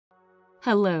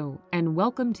Hello, and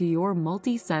welcome to your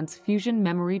multi-sense fusion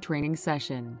memory training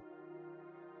session.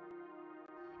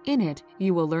 In it,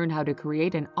 you will learn how to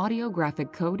create an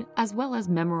AudioGraphic code as well as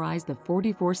memorize the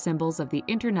 44 symbols of the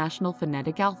International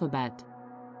Phonetic Alphabet.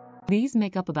 These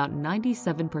make up about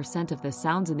 97% of the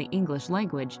sounds in the English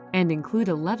language and include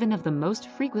 11 of the most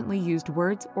frequently used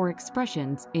words or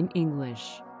expressions in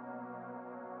English.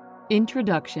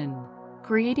 Introduction: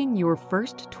 creating your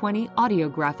first 20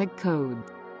 AudioGraphic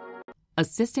codes,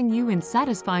 assisting you in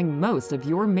satisfying most of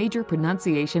your major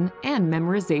pronunciation and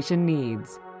memorization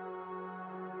needs.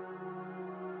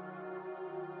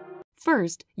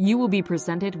 First, you will be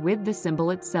presented with the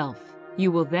symbol itself. You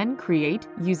will then create,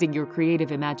 using your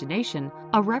creative imagination,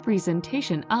 a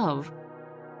representation of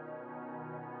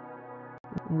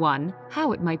 1.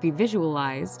 How it might be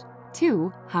visualized,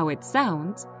 2. How it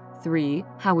sounds, 3.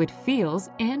 How it feels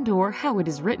and/or how it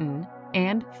is written,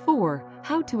 and 4.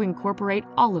 How to incorporate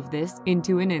all of this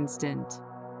into an instant.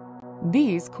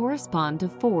 These correspond to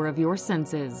 4 of your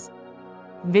senses: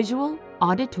 visual,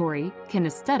 auditory,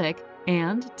 kinesthetic,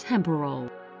 and temporal.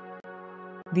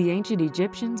 The ancient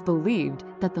Egyptians believed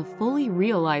that the fully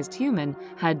realized human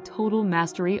had total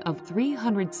mastery of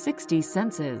 360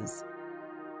 senses.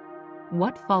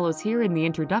 What follows here in the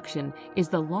introduction is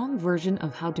the long version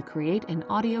of how to create an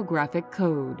AudioGraphic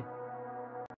code.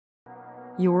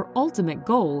 Your ultimate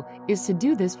goal is to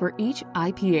do this for each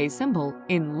IPA symbol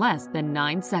in less than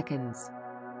 9 seconds.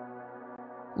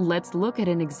 Let's look at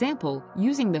an example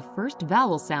using the first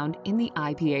vowel sound in the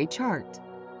IPA chart.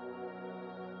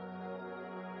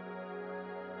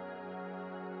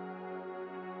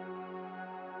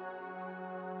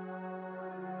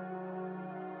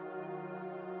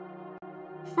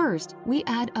 First, we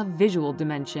add a visual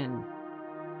dimension.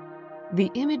 The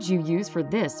image you use for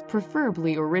this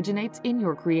preferably originates in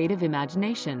your creative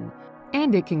imagination,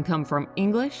 and it can come from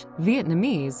English,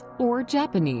 Vietnamese, or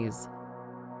Japanese.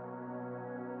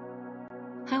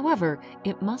 However,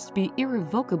 it must be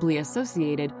irrevocably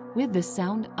associated with the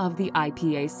sound of the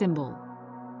IPA symbol.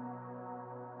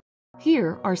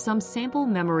 Here are some sample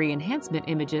memory enhancement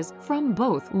images from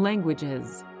both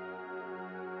languages.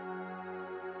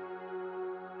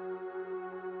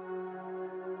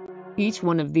 Each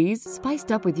one of these,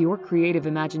 spiced up with your creative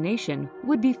imagination,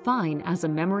 would be fine as a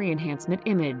memory enhancement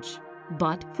image.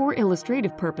 But for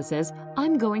illustrative purposes,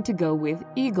 I'm going to go with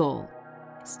eagle.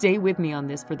 Stay with me on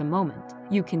this for the moment.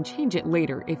 You can change it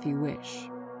later if you wish.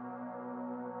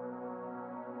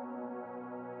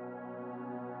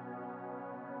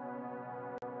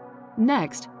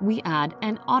 Next, we add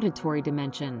an auditory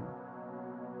dimension.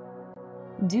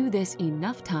 Do this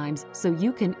enough times so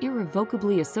you can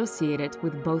irrevocably associate it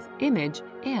with both image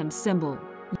and symbol.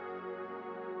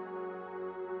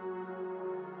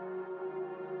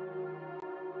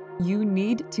 You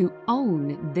need to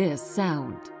own this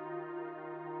sound.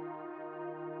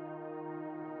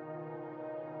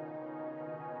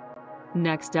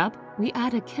 Next up, we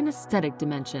add a kinesthetic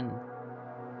dimension.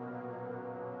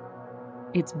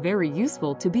 It's very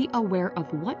useful to be aware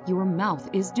of what your mouth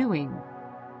is doing.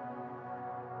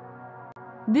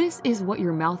 This is what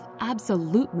your mouth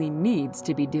absolutely needs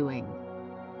to be doing.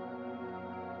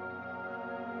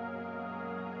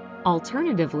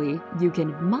 Alternatively, you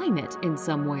can mime it in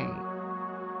some way.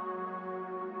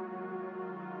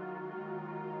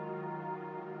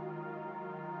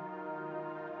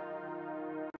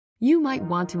 You might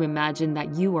want to imagine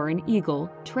that you are an eagle,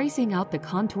 tracing out the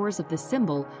contours of the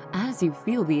symbol as you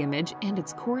feel the image and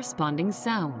its corresponding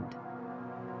sound.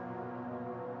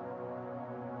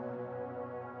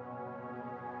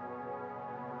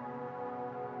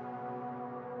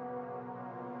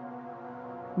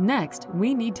 Next,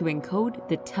 we need to encode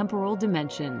the temporal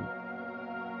dimension.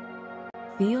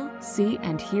 Feel, see,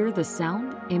 and hear the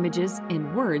sound, images,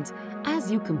 and words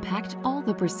as you compact all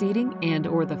the preceding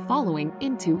and/or the following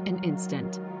into an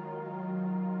instant.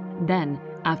 Then,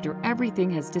 after everything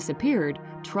has disappeared,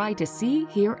 try to see,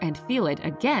 hear, and feel it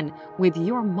again with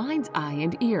your mind's eye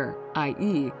and ear,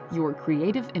 i.e., your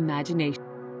creative imagination.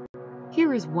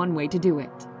 Here is one way to do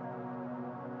it.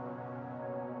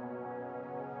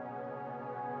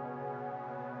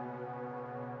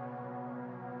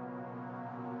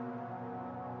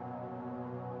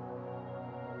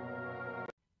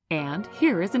 And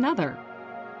here is another.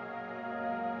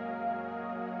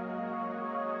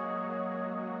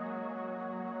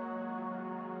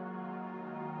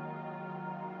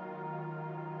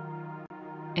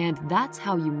 And that's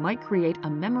how you might create a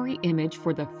memory image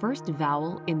for the first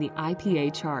vowel in the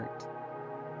IPA chart.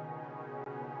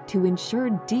 To ensure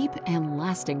deep and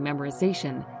lasting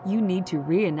memorization, you need to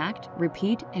reenact,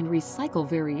 repeat, and recycle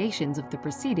variations of the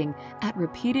proceeding at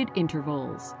repeated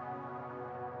intervals.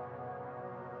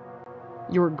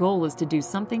 Your goal is to do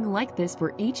something like this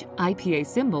for each IPA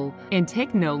symbol and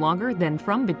take no longer than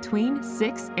from between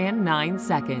 6 and 9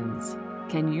 seconds.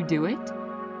 Can you do it?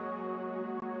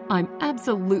 I'm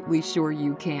absolutely sure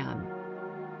you can.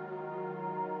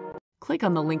 Click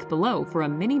on the link below for a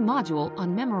mini module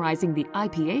on memorizing the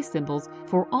IPA symbols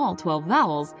for all 12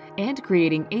 vowels and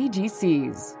creating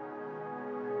AGCs.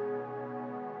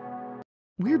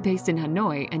 We're based in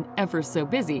Hanoi and ever so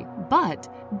busy,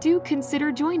 but do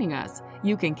consider joining us.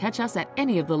 You can catch us at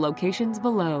any of the locations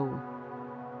below.